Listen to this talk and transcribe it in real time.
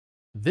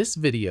This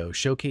video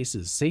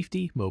showcases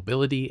safety,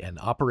 mobility, and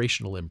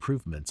operational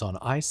improvements on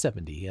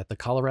I-70 at the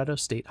Colorado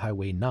State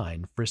Highway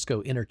 9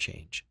 Frisco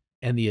Interchange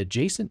and the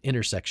adjacent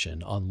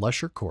intersection on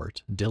Lusher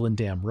Court, Dillon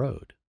Dam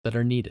Road that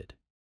are needed.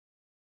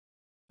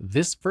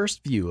 This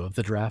first view of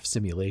the draft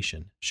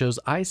simulation shows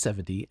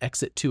I-70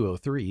 exit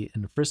 203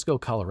 in Frisco,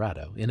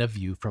 Colorado in a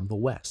view from the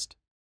west.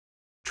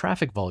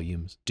 Traffic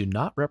volumes do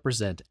not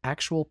represent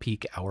actual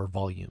peak hour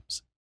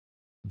volumes.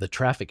 The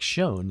traffic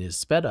shown is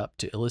sped up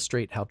to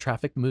illustrate how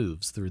traffic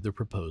moves through the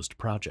proposed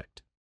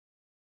project.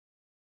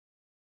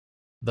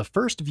 The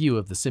first view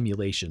of the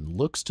simulation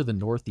looks to the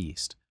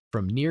northeast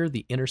from near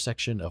the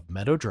intersection of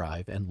Meadow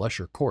Drive and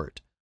Lusher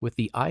Court with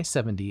the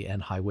I-70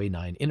 and Highway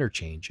 9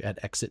 interchange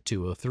at exit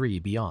 203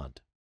 beyond.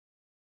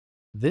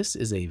 This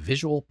is a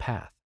visual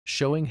path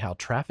showing how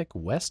traffic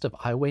west of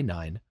Highway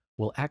 9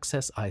 will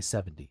access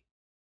I-70.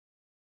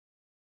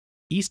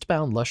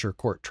 Eastbound Lusher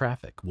Court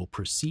traffic will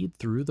proceed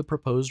through the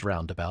proposed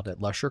roundabout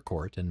at Lusher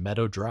Court and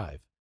Meadow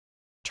Drive,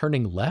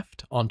 turning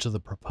left onto the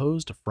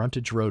proposed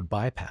frontage road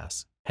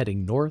bypass,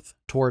 heading north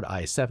toward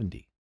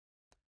I-70.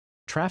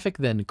 Traffic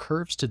then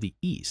curves to the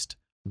east,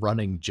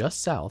 running just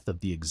south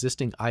of the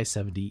existing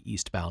I-70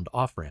 eastbound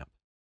off-ramp.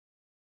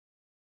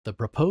 The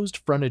proposed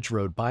frontage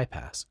road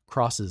bypass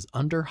crosses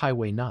under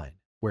Highway 9,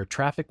 where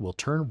traffic will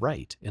turn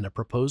right in a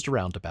proposed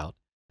roundabout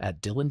at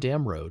Dillon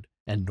Dam Road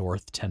and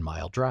North 10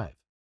 Mile Drive.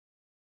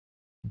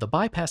 The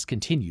bypass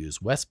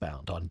continues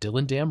westbound on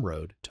Dillon Dam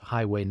Road to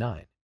Highway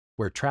 9,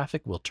 where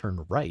traffic will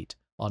turn right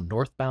on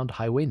northbound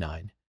Highway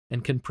 9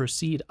 and can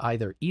proceed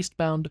either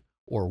eastbound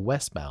or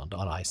westbound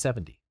on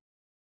I-70.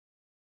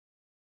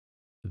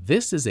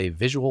 This is a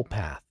visual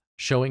path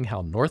showing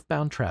how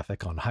northbound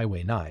traffic on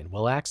Highway 9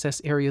 will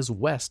access areas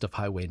west of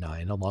Highway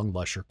 9 along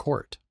Lusher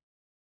Court.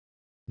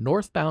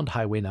 Northbound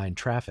Highway 9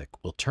 traffic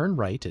will turn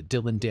right at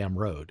Dillon Dam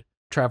Road,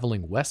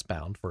 traveling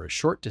westbound for a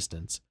short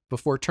distance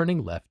before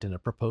turning left in a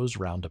proposed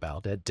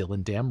roundabout at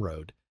Dillon Dam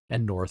Road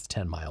and North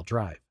 10 Mile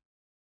Drive.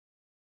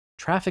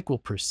 Traffic will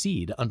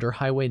proceed under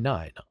Highway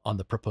 9 on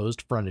the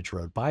proposed frontage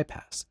road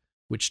bypass,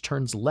 which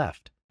turns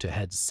left to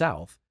head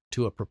south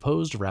to a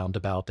proposed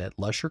roundabout at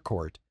Lusher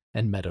Court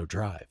and Meadow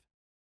Drive.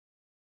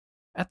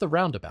 At the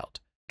roundabout,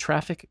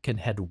 traffic can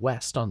head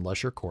west on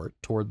Lusher Court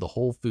toward the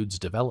Whole Foods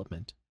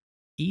development,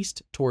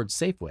 east toward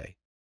Safeway,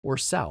 or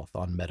south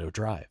on Meadow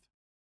Drive.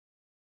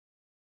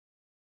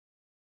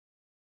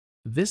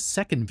 This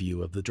second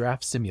view of the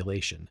draft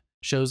simulation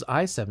shows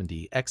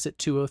I-70 exit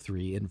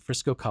 203 in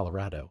Frisco,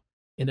 Colorado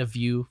in a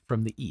view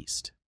from the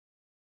east.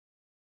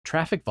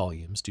 Traffic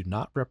volumes do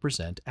not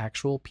represent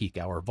actual peak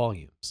hour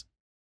volumes.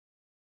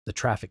 The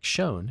traffic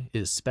shown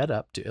is sped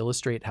up to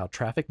illustrate how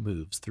traffic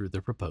moves through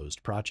the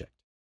proposed project.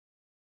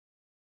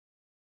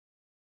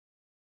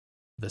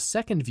 The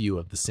second view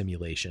of the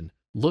simulation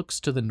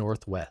looks to the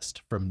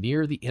northwest from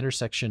near the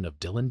intersection of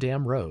Dillon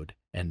Dam Road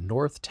and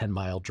North 10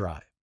 Mile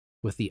Drive,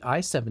 with the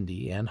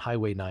I-70 and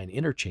Highway 9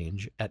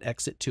 interchange at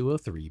exit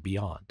 203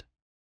 beyond.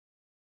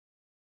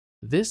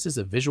 This is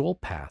a visual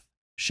path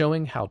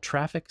showing how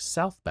traffic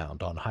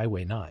southbound on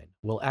Highway 9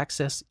 will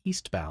access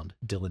eastbound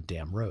Dillon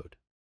Dam Road.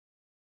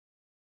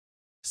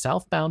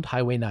 Southbound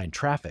Highway 9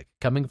 traffic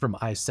coming from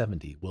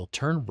I-70 will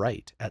turn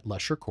right at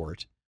Lusher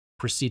Court,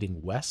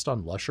 proceeding west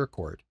on Lusher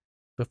Court,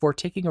 before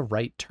taking a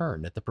right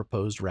turn at the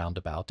proposed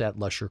roundabout at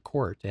Lusher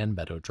Court and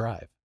Meadow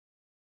Drive.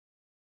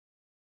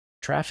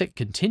 Traffic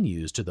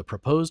continues to the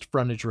proposed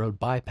frontage road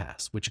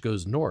bypass, which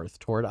goes north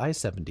toward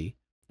I-70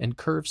 and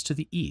curves to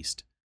the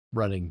east,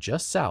 running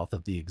just south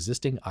of the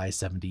existing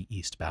I-70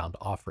 eastbound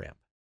off-ramp.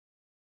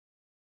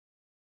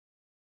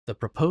 The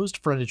proposed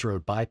frontage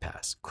road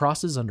bypass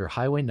crosses under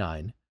Highway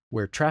 9,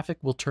 where traffic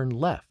will turn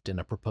left in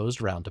a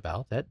proposed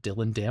roundabout at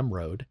Dillon Dam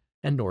Road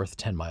and North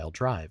 10 Mile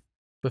Drive,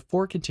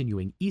 before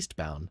continuing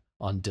eastbound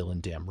on Dillon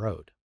Dam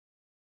Road.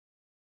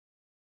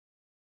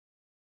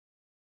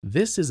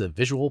 This is a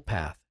visual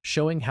path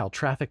showing how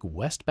traffic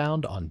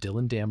westbound on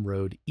Dillon Dam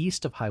Road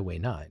east of Highway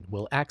 9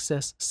 will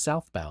access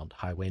southbound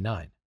Highway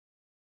 9.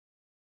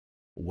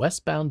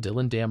 Westbound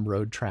Dillon Dam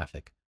Road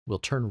traffic will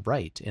turn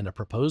right in a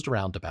proposed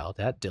roundabout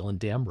at Dillon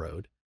Dam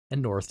Road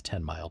and North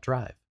 10 Mile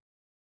Drive.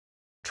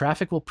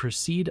 Traffic will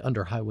proceed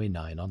under Highway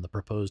 9 on the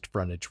proposed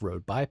frontage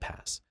road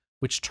bypass,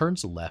 which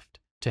turns left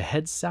to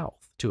head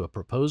south to a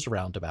proposed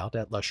roundabout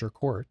at Lusher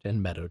Court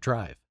and Meadow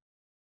Drive.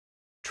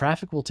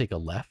 Traffic will take a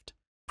left,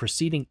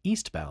 proceeding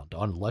eastbound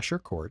on Lusher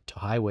Court to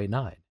Highway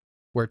 9,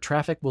 where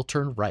traffic will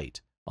turn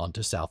right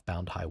onto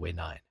southbound Highway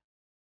 9.